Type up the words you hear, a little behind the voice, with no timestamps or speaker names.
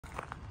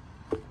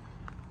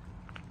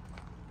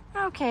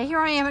Okay, here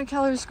I am at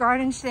Keller's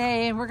Garden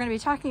today, and we're going to be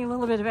talking a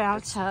little bit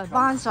about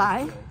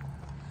bonsai.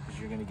 Because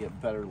you're going to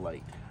get better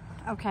light.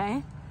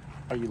 Okay.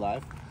 Are you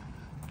live?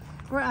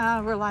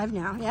 We're live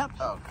now, yep.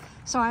 Oh.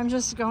 So I'm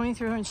just going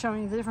through and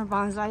showing the different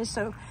bonsais,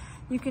 so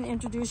you can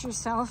introduce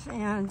yourself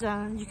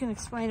and you can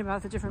explain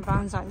about the different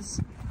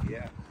bonsais.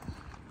 Yeah.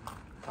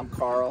 I'm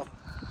Carl.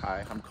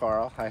 Hi, I'm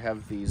Carl. I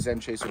have the Zen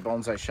Chaser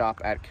Bonsai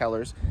shop at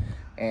Keller's,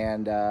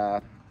 and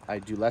I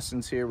do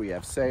lessons here. We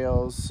have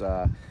sales.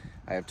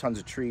 I have tons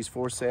of trees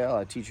for sale.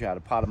 I teach you how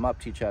to pot them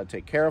up, teach you how to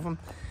take care of them.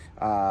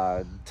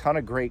 Ton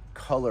of great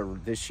color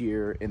this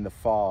year in the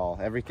fall.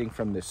 Everything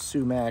from the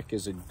sumac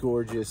is a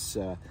gorgeous,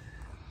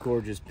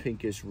 gorgeous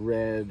pinkish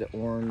red,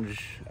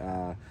 orange.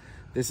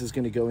 This is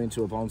going to go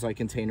into a bonsai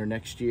container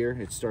next year.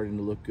 It's starting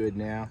to look good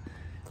now.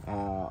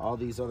 All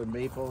these other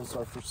maples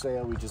are for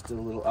sale. We just did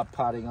a little up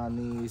potting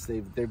on these.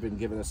 They've been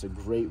giving us a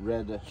great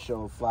red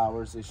show of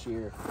flowers this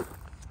year.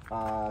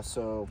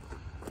 So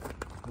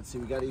let's see,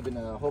 we got even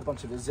a whole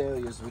bunch of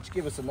azaleas, which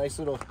give us a nice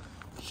little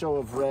show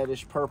of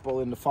reddish purple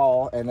in the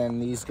fall, and then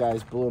these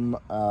guys bloom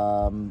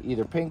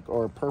either pink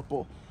or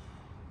purple.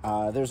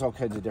 There's all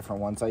kinds of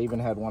different ones. I even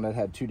had one that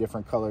had two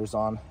different colors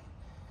on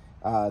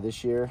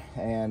this year,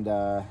 and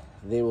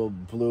they will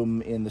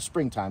bloom in the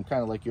springtime,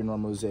 kind of like your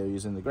normal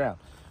azaleas in the ground.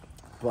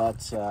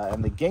 But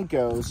and the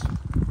ginkgos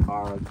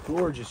are a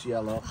gorgeous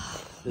yellow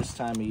this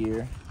time of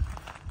year.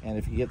 And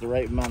if you get the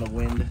right amount of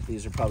wind,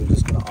 these are probably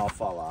just going to all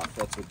fall off.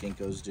 That's what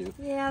ginkgos do.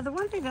 Yeah, the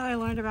one thing that I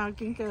learned about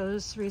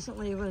ginkgos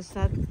recently was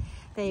that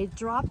they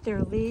drop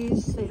their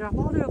leaves. They drop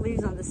all their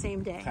leaves on the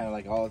same day. Kind of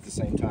like all at the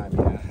same time,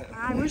 yeah.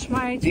 I wish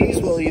my trees...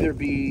 These will either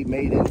be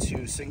made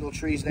into single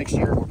trees next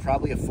year or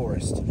probably a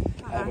forest.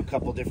 I have a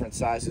couple different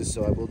sizes,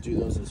 so I will do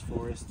those as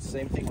forests.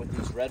 Same thing with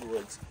these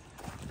redwoods.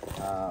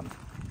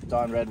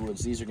 Dawn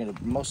redwoods, these are going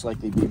to most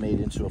likely be made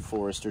into a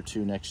forest or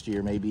two next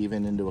year, maybe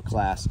even into a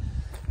class.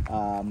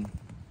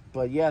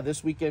 But yeah,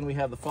 this weekend we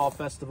have the Fall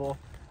Festival.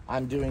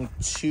 I'm doing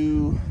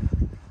 2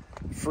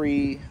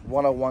 free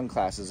 101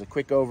 classes, a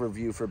quick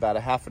overview for about a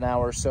half an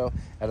hour or so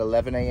at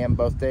 11 a.m.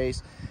 both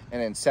days. And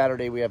then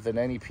Saturday we have the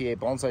NEPA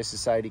Bonsai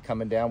Society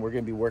coming down. We're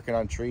going to be working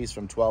on trees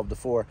from 12 to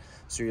 4.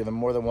 So you're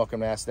more than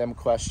welcome to ask them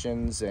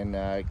questions and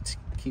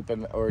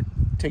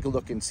take a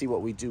look and see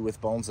what we do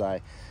with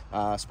bonsai,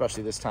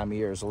 especially this time of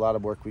year. There's a lot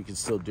of work we can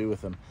still do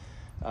with them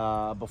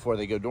before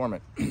they go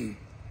dormant.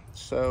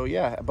 So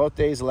yeah, both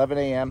days, 11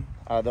 a.m.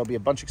 There'll be a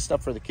bunch of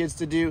stuff for the kids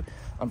to do.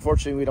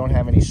 Unfortunately, we don't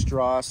have any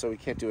straw, so we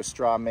can't do a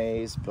straw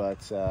maze, but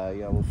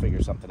yeah, we'll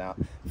figure something out.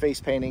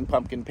 Face painting,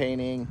 pumpkin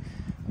painting,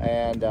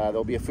 and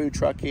there'll be a food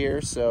truck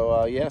here.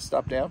 So yeah,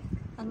 stop down.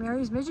 And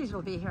Mary's Midgies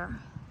will be here.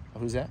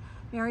 Who's that?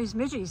 Mary's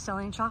Midgies,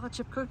 selling chocolate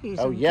chip cookies.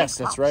 Oh yes,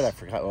 that's right. I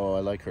forgot. Oh,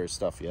 I like her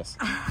stuff. Yes.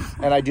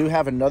 And I do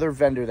have another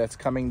vendor that's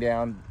coming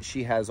down.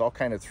 She has all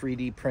kind of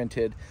 3D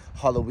printed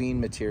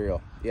Halloween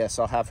material. Yes,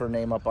 I'll have her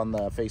name up on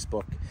the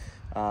Facebook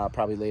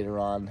probably later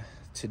on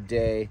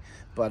today.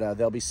 But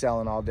they'll be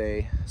selling all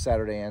day,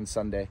 Saturday and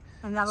Sunday.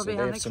 And that'll be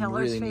on the Keller's Facebook? They have some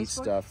really neat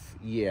stuff.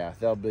 Yeah,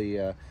 they'll be.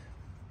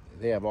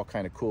 They have all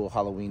kind of cool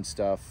Halloween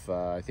stuff.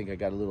 I think I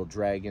got a little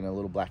dragon, a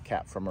little black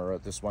cat from her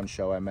at this one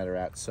show I met her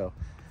at. So.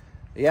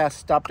 Yeah,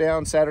 stop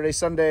down Saturday,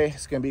 Sunday.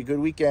 It's going to be a good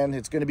weekend.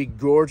 It's going to be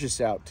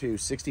gorgeous out, too.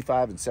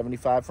 65 and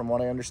 75 from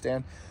what I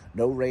understand.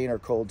 No rain or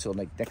cold till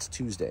next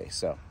Tuesday.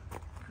 So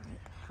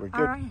we're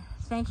good. All right.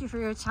 Thank you for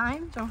your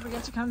time. Don't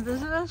forget to come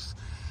visit us.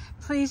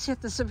 Please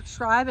hit the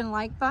subscribe and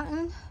like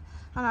button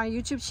on our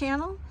YouTube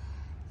channel.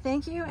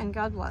 Thank you, and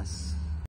God bless.